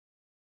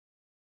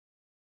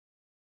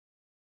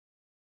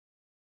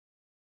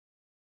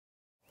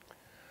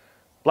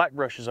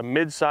Blackbrush is a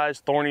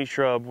mid-sized thorny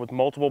shrub with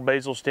multiple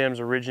basal stems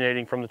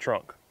originating from the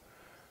trunk.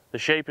 The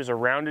shape is a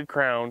rounded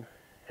crown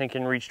and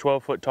can reach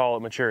 12 foot tall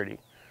at maturity.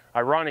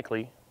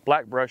 Ironically,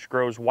 blackbrush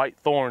grows white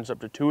thorns up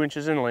to 2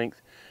 inches in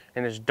length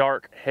and has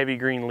dark, heavy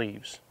green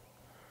leaves.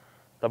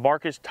 The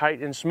bark is tight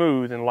and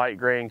smooth and light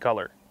gray in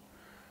color.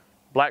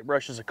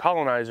 Blackbrush is a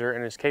colonizer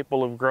and is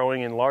capable of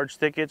growing in large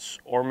thickets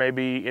or may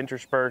be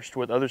interspersed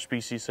with other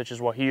species such as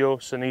guajillo,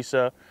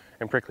 ceniza,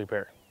 and prickly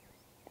pear.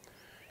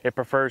 It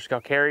prefers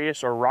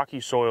calcareous or rocky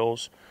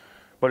soils,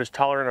 but is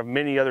tolerant of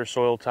many other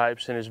soil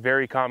types and is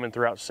very common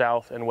throughout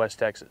South and West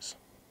Texas.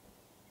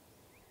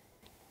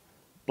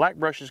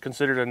 Blackbrush is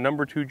considered a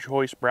number 2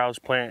 choice browse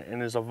plant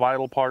and is a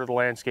vital part of the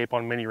landscape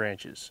on many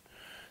ranches.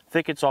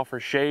 Thickets offer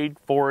shade,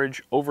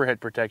 forage, overhead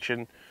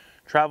protection,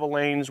 travel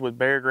lanes with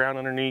bare ground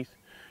underneath,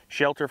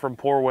 shelter from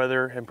poor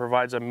weather, and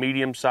provides a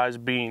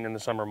medium-sized bean in the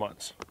summer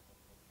months.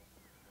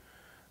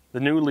 The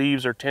new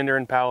leaves are tender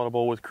and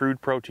palatable with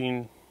crude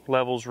protein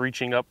levels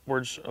reaching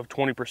upwards of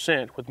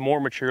 20%, with more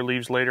mature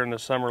leaves later in the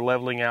summer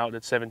leveling out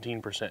at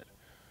 17%.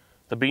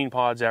 The bean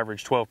pods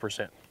average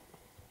 12%.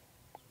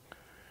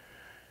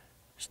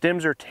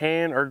 Stems are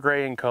tan or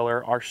gray in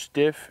color, are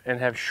stiff, and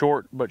have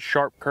short but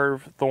sharp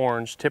curved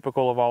thorns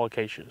typical of all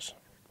acacias.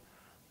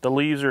 The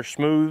leaves are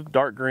smooth,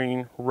 dark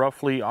green,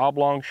 roughly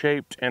oblong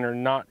shaped, and are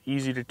not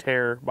easy to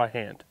tear by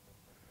hand.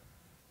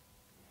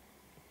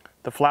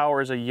 The flower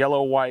is a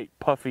yellow-white,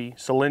 puffy,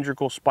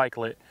 cylindrical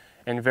spikelet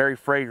and very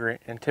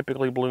fragrant, and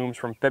typically blooms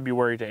from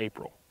February to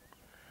April.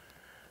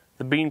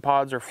 The bean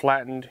pods are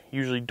flattened,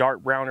 usually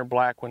dark brown or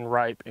black when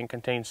ripe, and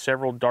contain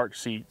several dark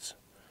seeds.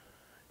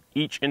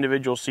 Each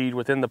individual seed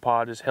within the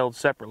pod is held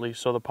separately,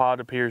 so the pod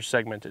appears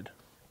segmented.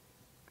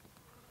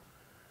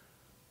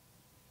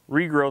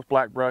 Regrowth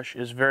blackbrush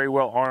is very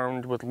well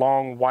armed with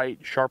long, white,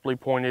 sharply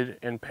pointed,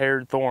 and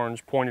paired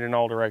thorns pointed in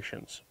all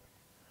directions.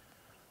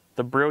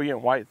 The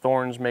brilliant white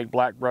thorns make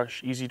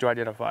blackbrush easy to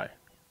identify.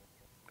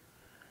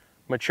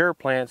 Mature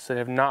plants that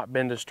have not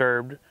been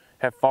disturbed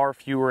have far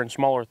fewer and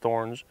smaller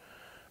thorns,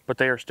 but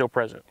they are still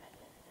present.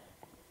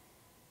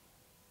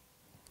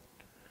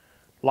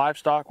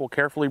 Livestock will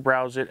carefully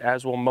browse it,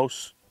 as will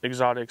most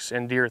exotics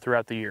and deer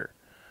throughout the year.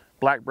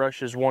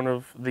 Blackbrush is one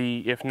of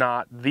the, if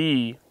not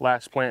the,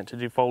 last plant to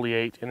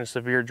defoliate in a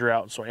severe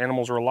drought, so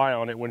animals rely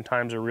on it when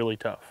times are really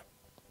tough.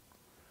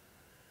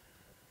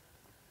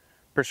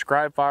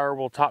 Prescribed fire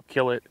will top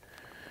kill it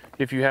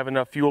if you have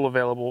enough fuel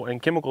available,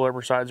 and chemical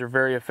herbicides are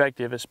very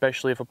effective,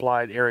 especially if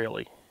applied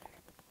aerially.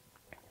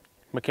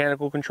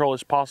 Mechanical control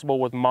is possible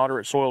with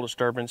moderate soil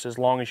disturbance as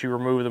long as you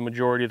remove the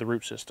majority of the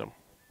root system.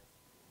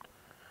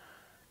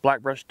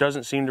 Blackbrush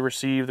doesn't seem to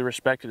receive the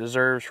respect it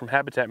deserves from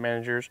habitat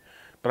managers,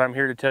 but I'm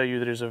here to tell you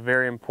that it is a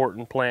very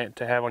important plant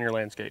to have on your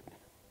landscape.